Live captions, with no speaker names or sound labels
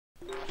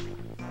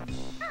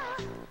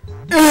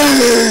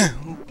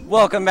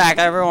Welcome back,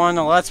 everyone,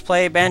 to Let's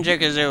Play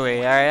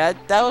Banjo-Kazooie.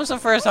 Alright, that was the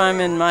first time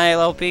in my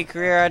LP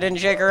career I didn't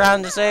shake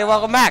around to say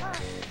welcome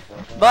back.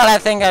 But I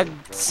think I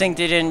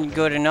synced it in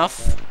good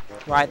enough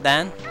right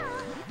then.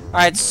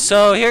 Alright,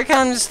 so here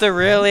comes the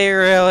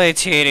really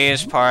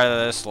tedious part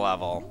of this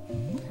level.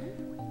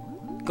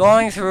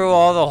 Going through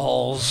all the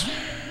holes.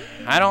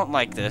 I don't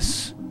like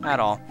this at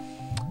all.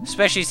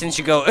 Especially since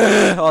you go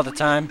all the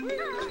time.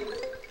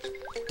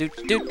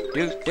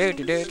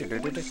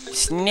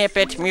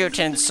 Snippet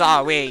mutant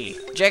saw-wee.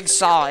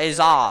 Jigsaw is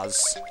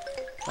Oz.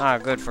 Ah,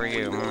 good for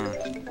you.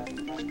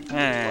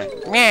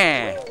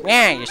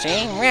 You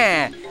see?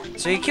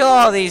 So you kill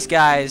all these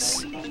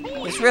guys.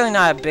 It's really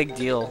not a big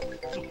deal.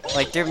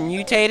 Like, they're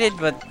mutated,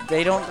 but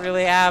they don't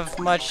really have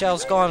much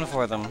else going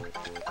for them.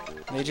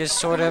 They just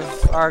sort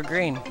of are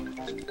green.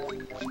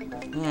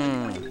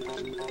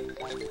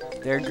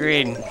 They're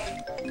green.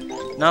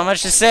 Not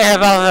much to say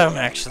about them,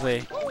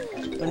 actually.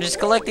 I'm just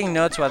collecting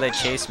notes while they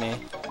chase me.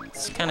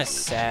 It's kind of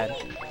sad.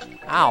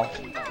 Ow.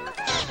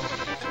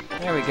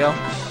 There we go.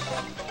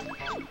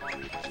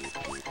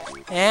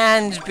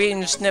 And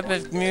beaten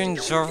snippet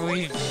mutants, or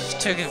we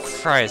took it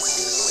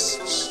first.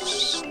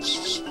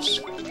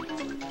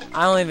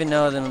 I don't even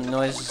know the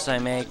noises I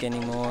make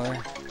anymore.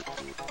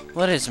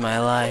 What is my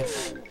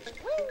life?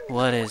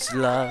 What is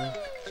love?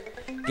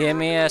 Give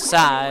me a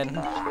sign.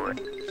 I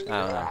don't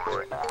know.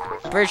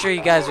 Pretty sure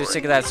you guys are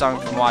sick of that song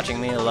from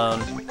watching me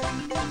alone.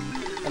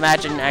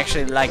 Imagine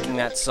actually liking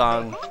that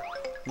song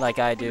like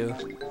I do.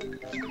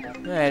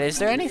 Alright, is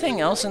there anything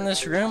else in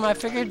this room? I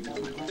figured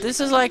this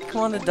is like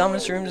one of the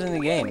dumbest rooms in the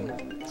game.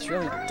 It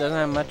really doesn't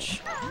have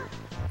much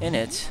in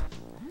it.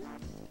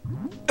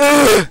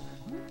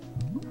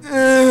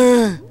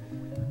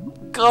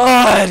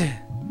 God!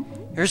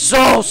 You're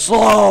so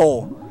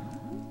slow!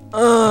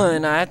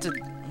 And I have to...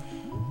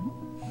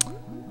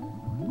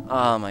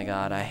 Oh my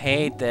god, I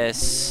hate this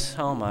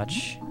so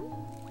much.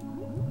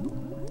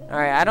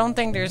 Alright, I don't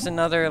think there's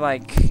another,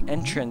 like,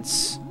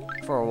 entrance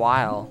for a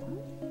while.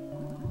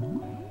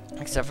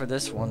 Except for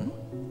this one.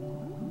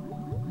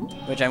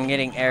 Which I'm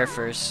getting air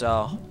first,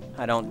 so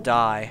I don't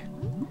die.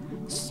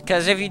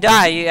 Because if you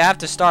die, you have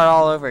to start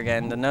all over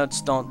again. The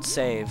notes don't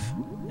save,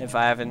 if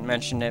I haven't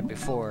mentioned it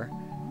before.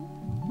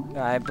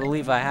 I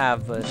believe I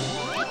have, but...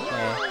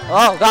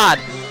 Oh, God!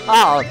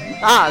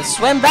 Oh,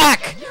 swim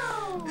back!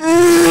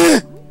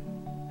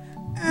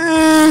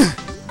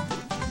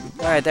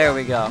 Alright, there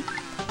we go.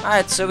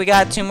 Alright, so we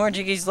got 2 more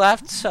jiggies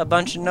left, a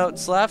bunch of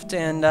notes left,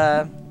 and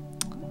a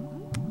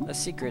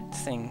secret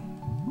thing.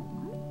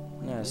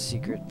 Not a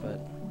secret, but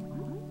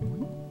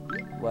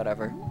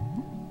whatever.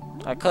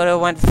 I could have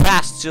went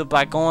faster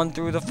by going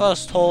through the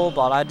first hole,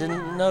 but I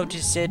didn't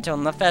notice it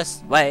on the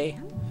first way.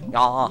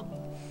 Yeah.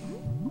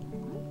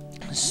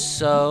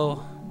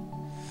 So,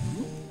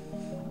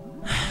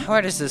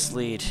 where does this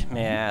lead,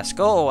 may I ask?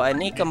 Oh, a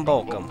Neekum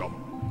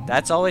Bokum.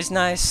 That's always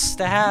nice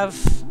to have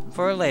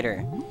for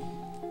later.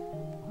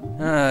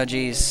 Oh,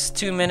 geez.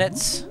 2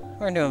 minutes?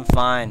 We're doing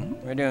fine.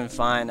 We're doing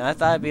fine. I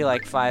thought it'd be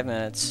like 5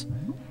 minutes.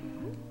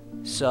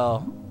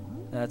 So,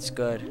 that's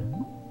good.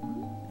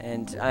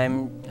 And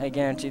I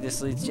guarantee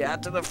this leads you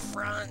out to the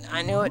front.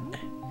 I knew it.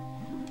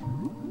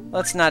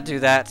 Let's not do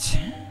that.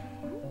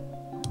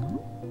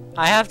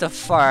 I have to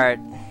fart.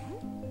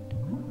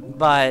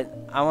 But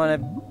I want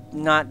to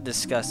not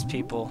discuss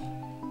people.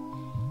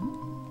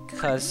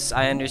 Because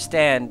I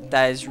understand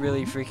that is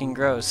really freaking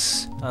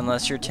gross.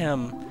 Unless you're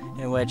Tim.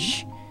 In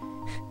which...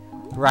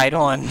 Right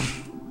on.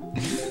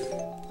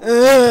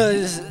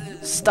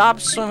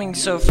 Stop swimming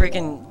so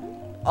freaking...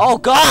 Oh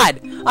God!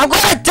 I'm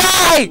gonna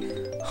die!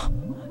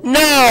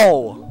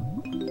 No!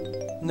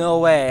 No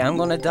way, I'm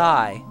gonna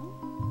die.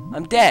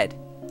 I'm dead.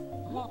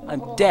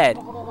 I'm dead.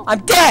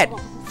 I'm dead!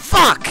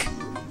 Fuck!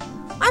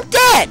 I'm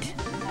dead!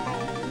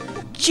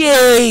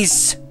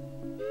 Jeez!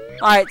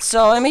 Alright,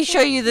 so let me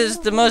show you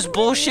the most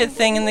bullshit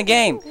thing in the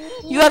game.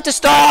 You have to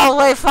start all the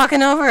way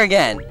fucking over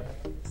again.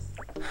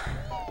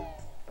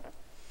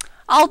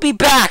 I'll be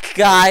back,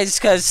 guys,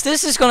 because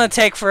this is going to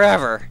take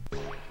forever.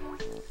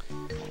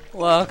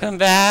 Welcome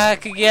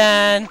back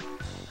again.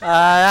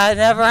 That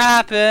never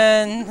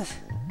happened.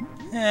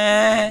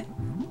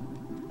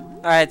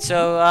 Alright,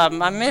 so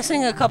I'm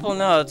missing a couple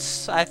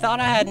notes. I thought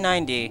I had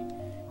 90,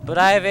 but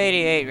I have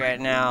 88 right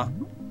now.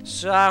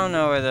 So I don't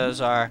know where those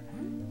are.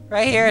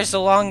 Right here is the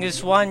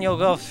longest one you'll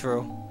go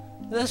through.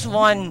 This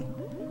one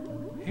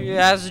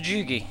has a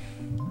jiggy.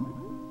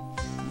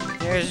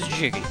 Here's a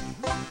jiggy.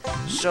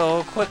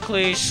 So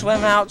quickly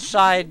swim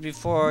outside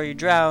before you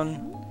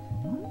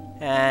drown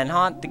and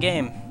haunt the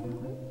game.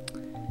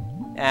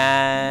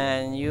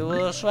 And you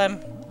will swim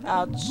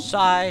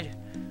outside.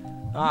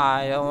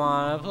 I don't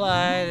want to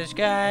play this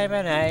game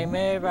and hate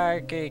me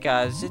back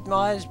because it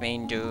was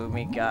mean to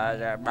me cause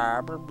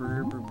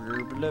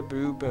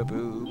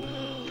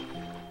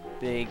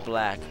big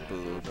black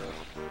boob.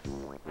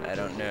 I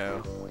don't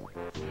know.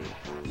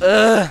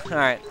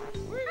 Alright.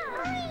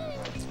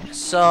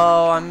 So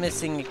I'm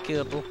missing a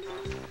couple.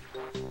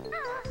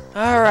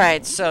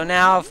 Alright, so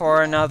now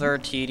for another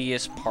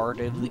tedious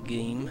part of the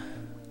game.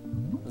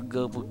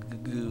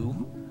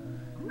 goo.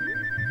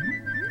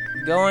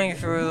 Going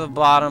through the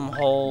bottom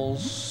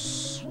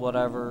holes,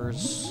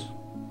 whatevers.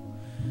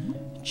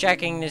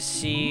 Checking to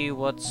see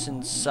what's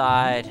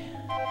inside.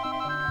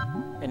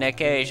 And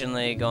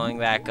occasionally going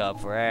back up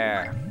for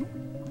air.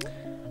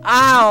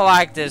 I don't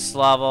like this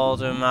level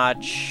too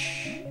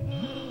much.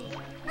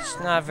 It's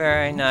not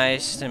very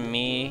nice to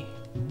me.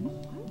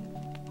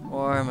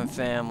 Or my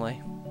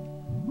family.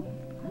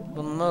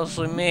 But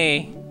mostly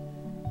me.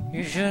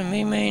 You shouldn't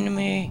be mean to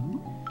me.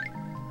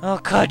 I'll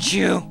cut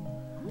you.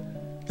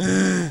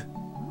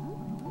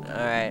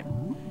 Alright.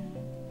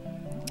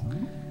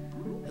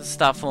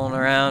 Stop fooling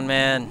around,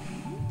 man.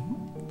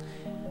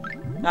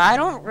 I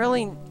don't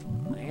really...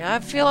 I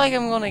feel like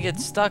I'm gonna get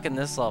stuck in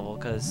this level,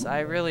 because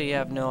I really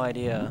have no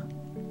idea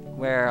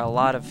where a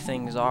lot of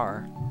things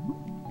are.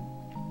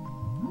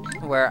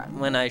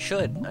 When I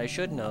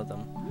should know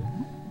them.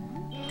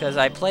 Because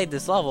I played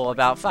this level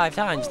about 5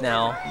 times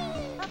now.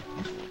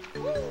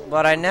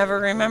 But I never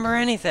remember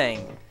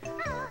anything.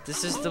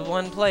 This is the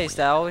one place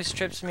that always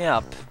trips me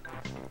up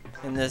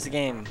in this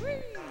game.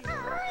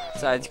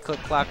 Besides Click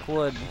Clock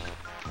Wood.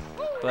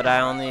 But I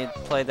only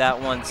played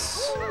that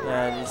once.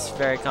 And it's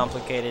very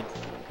complicated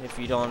if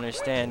you don't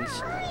understand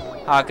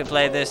how I could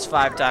play this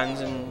 5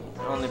 times and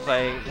only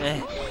play...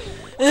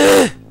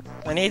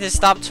 I need to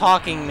stop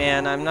talking,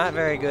 man. I'm not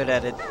very good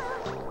at it.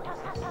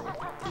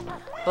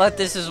 But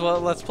this is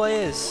what Let's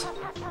Play is.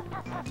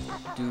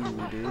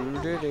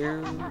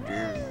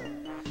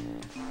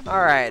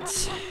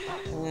 Alright.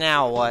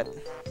 Now what?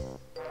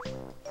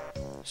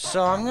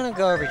 So I'm gonna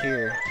go over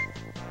here.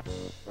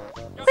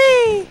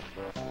 Whee!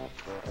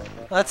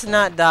 Let's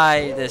not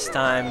die this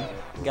time,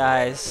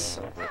 guys.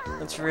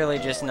 Let's really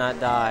just not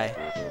die.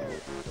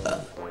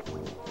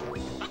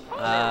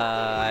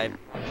 I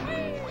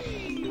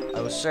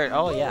was certain.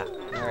 Oh yeah.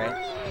 Alright.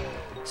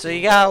 So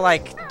you gotta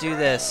like do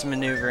this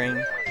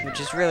maneuvering, which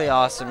is really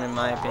awesome in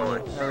my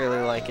opinion. I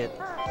really like it.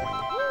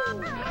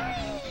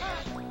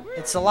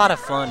 It's a lot of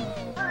fun.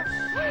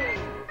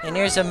 And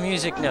here's a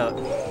music note.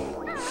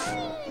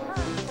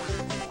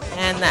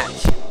 And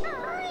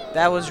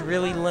that was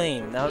really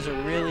lame. That was a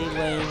really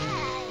lame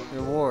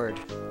reward.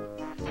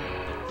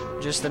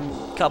 Just a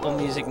couple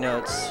music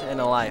notes and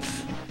a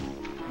life.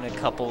 And a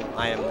couple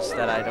items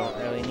that I don't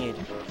really need.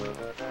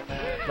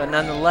 But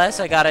nonetheless,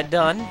 I got it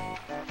done.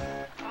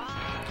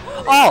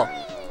 Oh!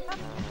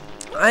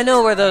 I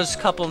know where those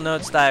couple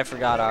notes that I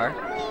forgot are.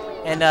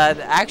 And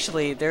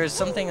actually, there's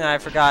something that I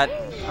forgot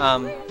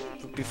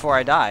before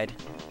I died.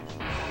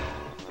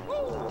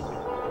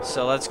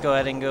 So let's go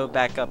ahead and go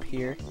back up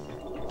here.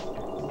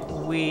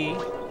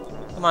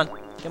 Come on,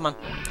 come on,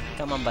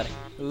 come on, buddy.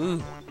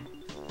 Ooh.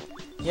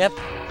 Yep.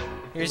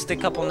 Here's the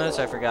couple notes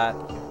I forgot.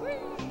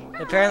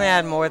 Apparently I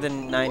had more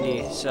than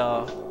 90,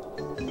 so...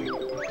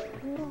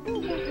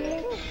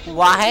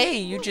 Why? Hey,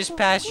 you just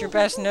passed your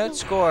best note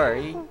score.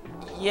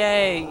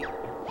 Yay.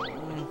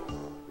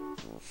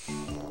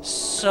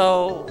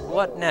 So,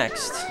 what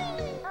next?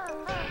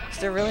 Is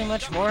there really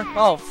much more?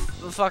 Oh,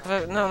 fuck,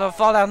 no,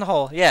 fall down the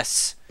hole.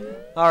 Yes.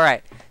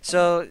 Alright,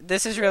 so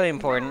this is really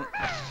important.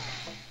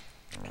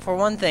 For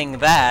one thing,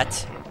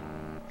 that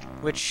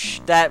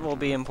will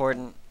be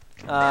important.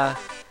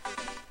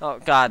 Oh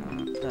god,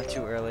 not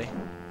too early.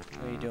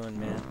 What are you doing,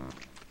 man?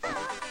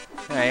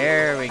 Alright,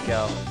 here we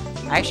go.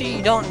 Actually,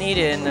 you don't need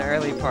it in the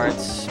early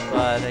parts,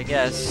 but I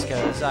guess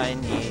because I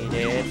need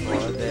it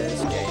for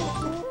this game.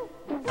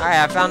 Alright,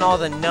 I found all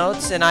the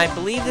notes, and I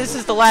believe this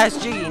is the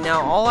last Jiggy.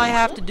 Now, all I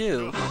have to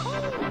do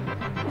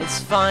is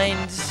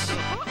find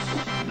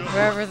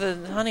wherever the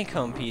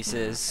honeycomb piece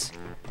is.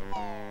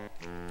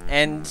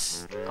 And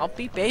I'll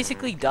be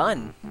basically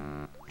done.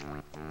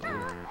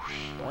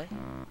 What?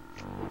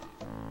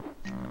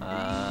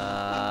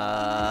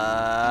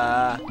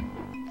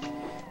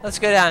 Let's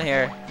go down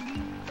here.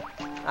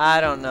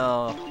 I don't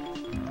know.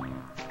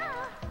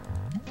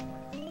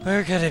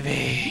 Where could it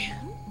be?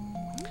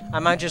 I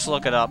might just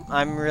look it up.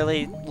 I'm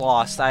really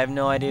lost. I have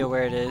no idea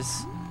where it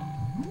is.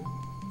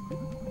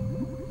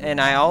 And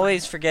I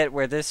always forget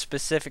where this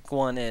specific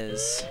one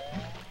is.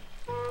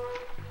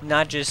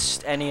 Not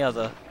just any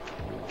other.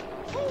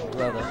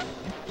 Brother.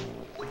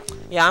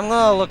 Yeah, I'm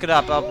gonna look it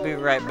up. I'll be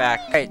right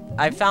back. Alright,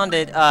 I found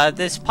it.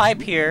 This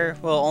pipe here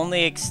will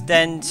only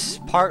extend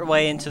part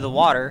way into the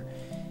water.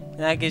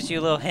 And that gives you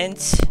a little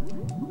hint.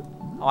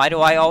 Why do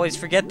I always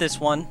forget this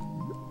one?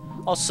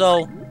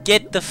 Also,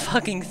 get the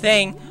fucking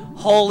thing.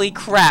 Holy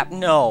crap,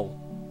 no.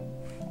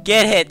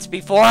 Get it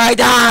before I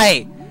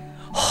die!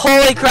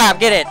 Holy crap,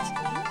 get it!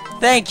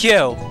 Thank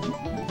you!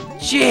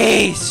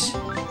 Jeez!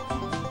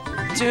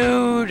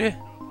 Dude!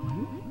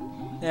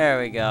 There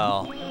we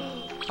go.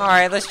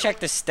 Alright, let's check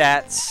the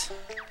stats.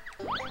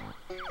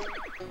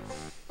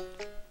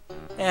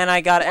 And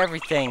I got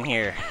everything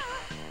here.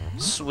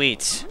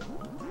 Sweet.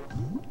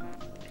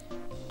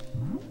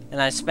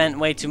 And I spent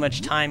way too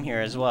much time here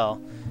as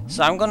well.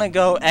 So I'm gonna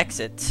go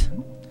exit.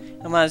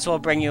 I might as well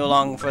bring you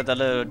along for the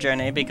little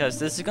journey because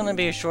this is gonna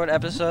be a short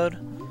episode.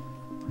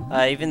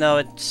 Even though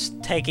it's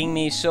taking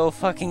me so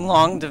fucking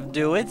long to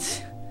do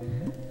it.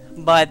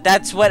 But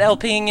that's what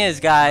LPing is,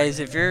 guys.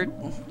 If you're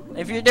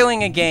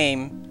doing a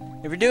game,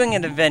 if you're doing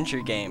an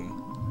adventure game,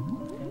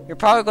 you're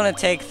probably going to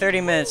take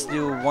 30 minutes to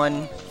do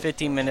one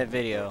 15-minute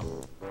video.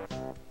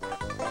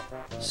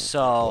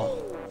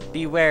 So,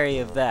 be wary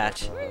of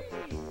that.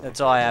 That's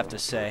all I have to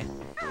say.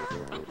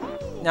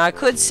 Now, I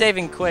could save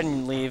and quit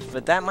and leave,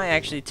 but that might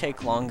actually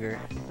take longer.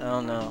 I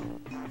don't know.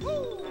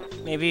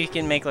 Maybe you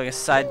can make like a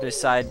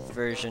side-by-side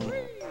version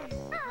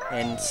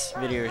and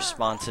video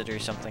response it or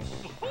something.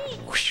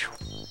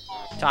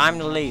 Time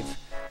to leave.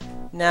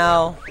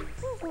 Now,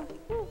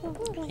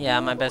 yeah,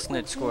 my best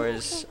net score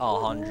is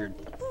 100.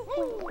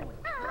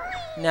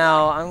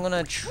 Now, I'm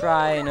gonna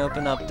try and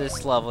open up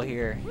this level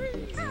here.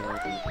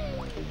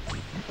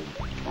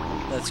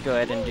 Let's go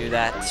ahead and do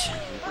that.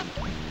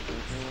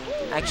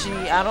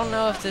 Actually, I don't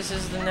know if this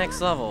is the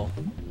next level.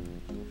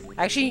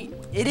 Actually,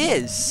 it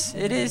is.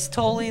 It is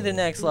totally the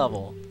next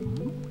level.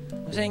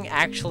 I'm saying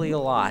actually a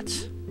lot.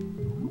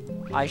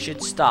 I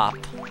should stop.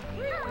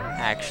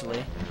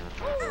 Actually.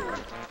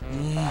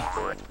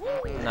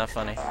 Not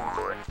funny.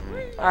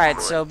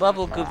 Alright, so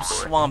Bubble Goop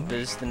Swamp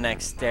is the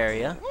next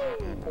area.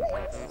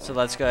 So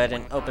let's go ahead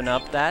and open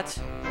up that.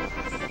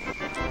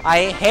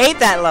 I hate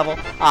that level.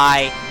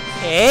 I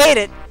hate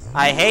it.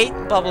 I hate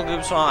Bubble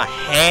Goop Swamp. I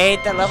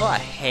hate that level. I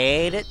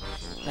hate it.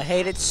 I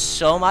hate it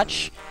so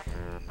much.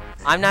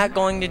 I'm not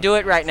going to do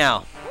it right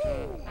now.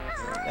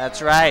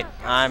 That's right.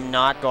 I'm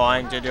not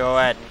going to do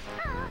it.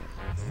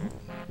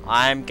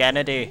 I'm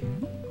Kennedy.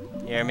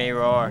 Hear me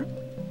roar.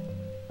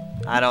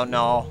 I don't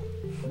know.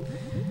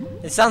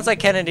 It sounds like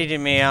Kennedy to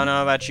me. I don't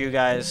know about you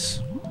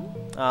guys.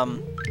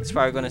 It's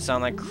probably going to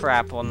sound like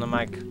crap on the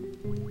mic.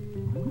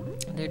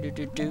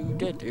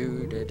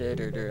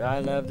 I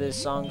love this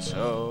song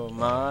so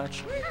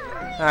much.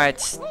 Alright,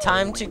 it's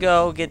time to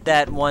go get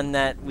that one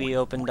that we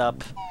opened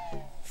up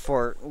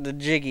for the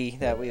Jiggy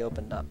that we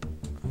opened up.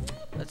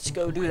 Let's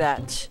go do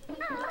that.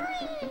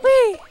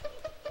 Whee!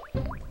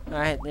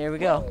 Alright, there we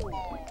go.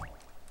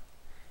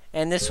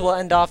 And this will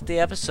end off the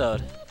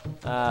episode.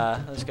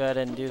 Let's go ahead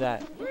and do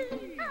that.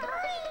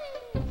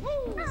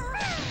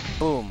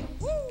 Boom.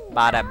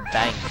 Bada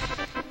bang.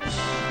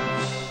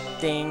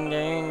 Ding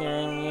ding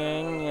ding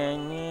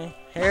ding ding.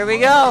 Here we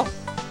go.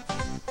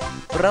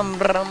 Brum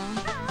brum.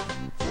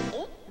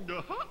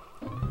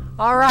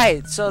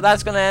 Alright, so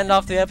that's gonna end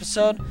off the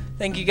episode.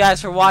 Thank you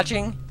guys for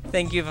watching.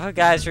 Thank you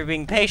guys for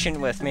being patient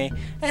with me.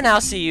 And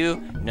I'll see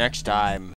you next time.